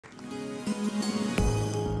Good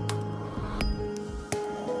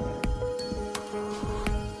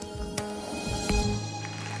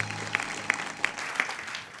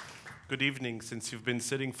evening. Since you've been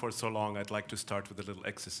sitting for so long, I'd like to start with a little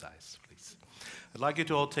exercise, please. I'd like you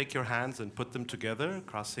to all take your hands and put them together,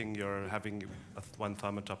 having one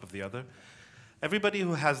thumb on top of the other. Everybody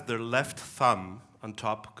who has their left thumb on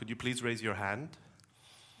top, could you please raise your hand?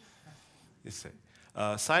 You see.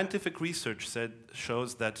 Scientific research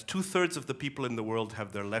shows that 2/3 of the people in the world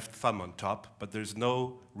have their left thumb on top, but there's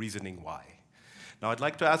no reasoning why. Now, I'd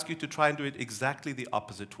like to ask you to try and do it exactly the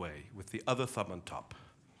opposite way, with the other thumb on top.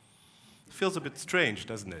 Feels a bit strange,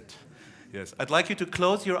 doesn't it? Yes. I'd like you to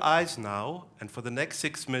close your eyes now, and for the next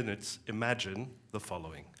 6 minutes, imagine the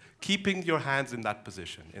following. Keeping your hands in that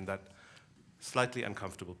position, in that slightly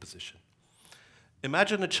uncomfortable position.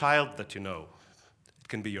 Imagine a child that you know. It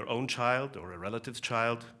can be your own child or a relative's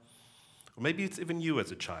child, or maybe it's even you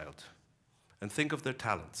as a child, and think of their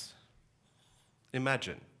talents.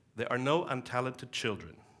 Imagine there are no untalented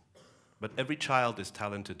children, but every child is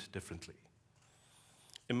talented differently.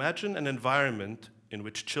 Imagine an environment in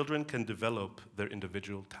which children can develop their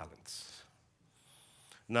individual talents.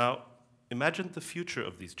 Now, imagine the future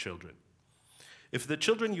of these children. If the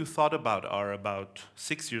children you thought about are about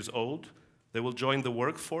 6 years old, they will join the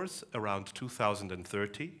workforce around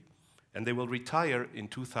 2030, and they will retire in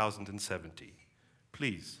 2070.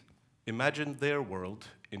 Please, imagine their world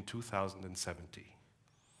in 2070.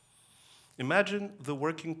 Imagine the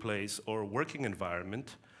working place or working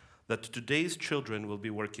environment that today's children will be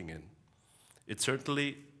working in. It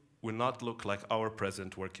certainly will not look like our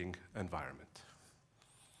present working environment.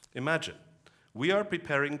 Imagine, we are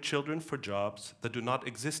preparing children for jobs that do not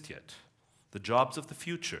exist yet, the jobs of the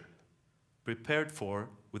future, prepared for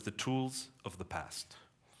with the tools of the past.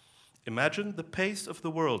 Imagine the pace of the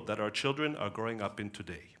world that our children are growing up in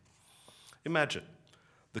today. Imagine,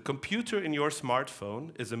 the computer in your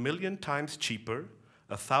smartphone is 1,000,000 times cheaper,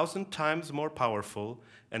 1,000 times more powerful,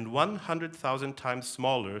 and 100,000 times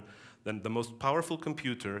smaller than the most powerful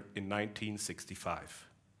computer in 1965.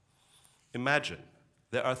 Imagine,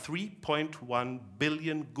 there are 3.1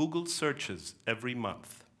 billion Google searches every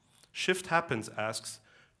month. Shift Happens asks,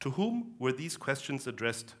 to whom were these questions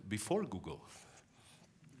addressed before Google?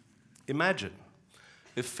 Imagine,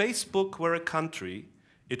 if Facebook were a country,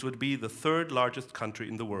 it would be the 3rd largest country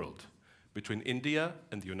in the world, between India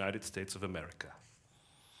and the United States of America.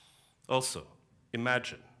 Also,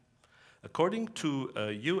 imagine, according to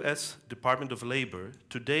US Department of Labor,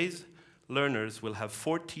 today's learners will have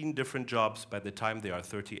 14 different jobs by the time they are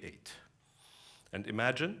 38. And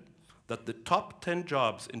imagine that the top 10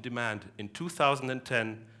 jobs in demand in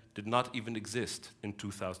 2010 did not even exist in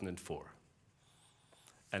 2004.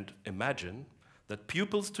 And imagine that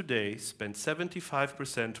pupils today spend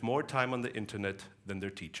 75% more time on the internet than their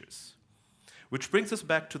teachers. Which brings us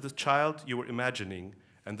back to the child you were imagining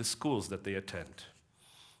and the schools that they attend.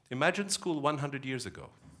 Imagine school 100 years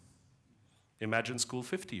ago. Imagine school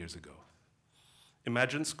 50 years ago.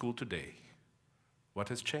 Imagine school today. What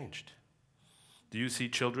has changed? Do you see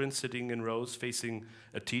children sitting in rows facing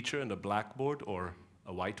a teacher and a blackboard or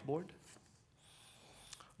a whiteboard?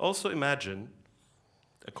 Also imagine,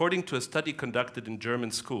 according to a study conducted in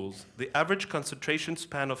German schools, the average concentration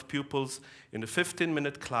span of pupils in a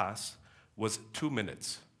 15-minute class was 2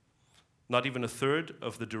 minutes. Not even 1/3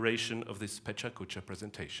 of the duration of this Pecha Kucha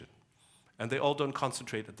presentation. And they all don't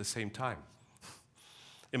concentrate at the same time.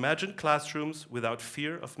 Imagine classrooms without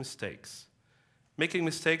fear of mistakes. Making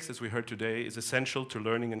mistakes, as we heard today, is essential to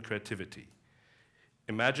learning and creativity.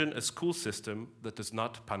 Imagine a school system that does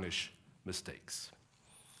not punish mistakes.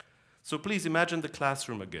 So please imagine the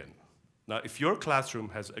classroom again. Now, if your classroom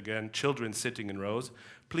has, again, children sitting in rows,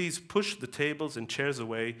 please push the tables and chairs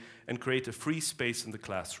away and create a free space in the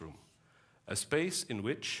classroom. A space in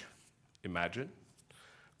which, imagine,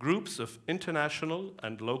 groups of international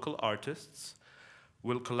and local artists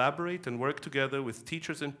will collaborate and work together with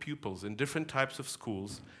teachers and pupils in different types of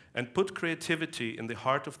schools and put creativity in the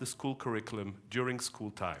heart of the school curriculum during school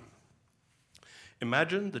time.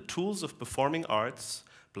 Imagine the tools of performing arts,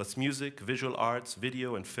 plus music, visual arts,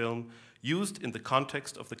 video, and film, used in the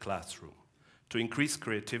context of the classroom to increase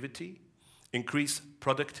creativity, increase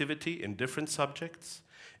productivity in different subjects,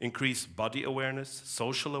 increase body awareness,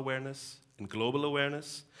 social awareness, and global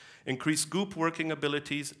awareness, increase group working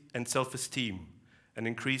abilities and self-esteem, and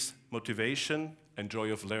increase motivation and joy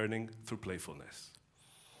of learning through playfulness.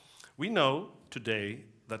 We know today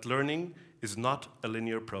that learning is not a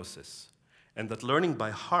linear process, and that learning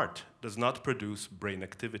by heart does not produce brain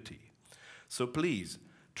activity. So please,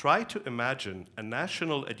 try to imagine a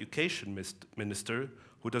national education minister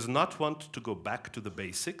who does not want to go back to the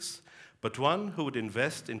basics, but one who would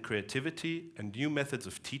invest in creativity and new methods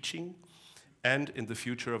of teaching and in the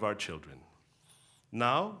future of our children.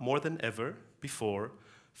 Now, more than ever before,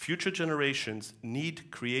 future generations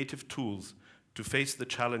need creative tools to face the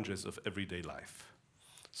challenges of everyday life.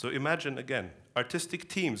 So imagine, again, artistic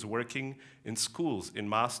teams working in schools in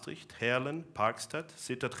Maastricht, Heerlen, Parkstad,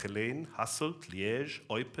 Sittard-Geleen, Hasselt, Liège,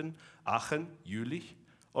 Eupen, Aachen, Jülich,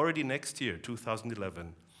 already next year,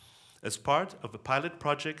 2011, as part of a pilot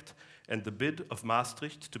project and the bid of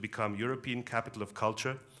Maastricht to become European Capital of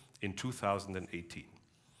Culture in 2018.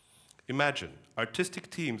 Imagine artistic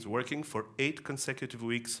teams working for 8 consecutive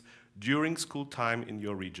weeks during school time in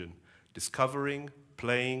your region, discovering,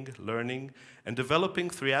 playing, learning, and developing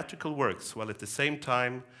theatrical works, while at the same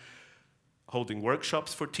time holding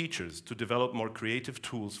workshops for teachers to develop more creative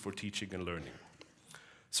tools for teaching and learning.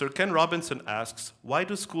 Sir Ken Robinson asks, why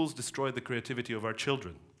do schools destroy the creativity of our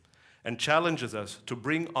children? And challenges us to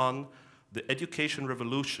bring on the education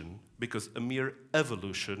revolution because a mere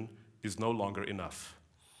evolution is no longer enough.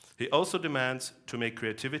 He also demands to make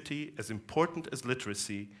creativity as important as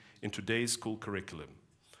literacy in today's school curriculum.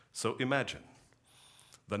 So imagine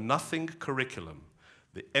the nothing curriculum,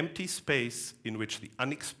 the empty space in which the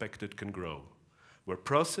unexpected can grow, where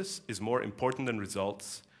process is more important than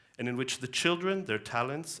results, and in which the children, their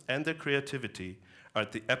talents, and their creativity are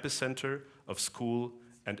at the epicenter of school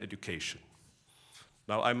and education.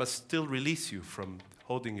 Now, I must still release you from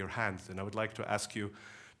holding your hands, and I would like to ask you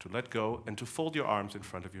to let go and to fold your arms in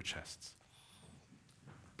front of your chests.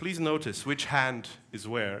 Please notice which hand is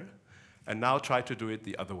where, and now try to do it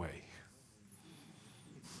the other way.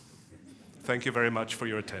 Thank you very much for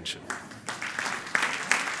your attention.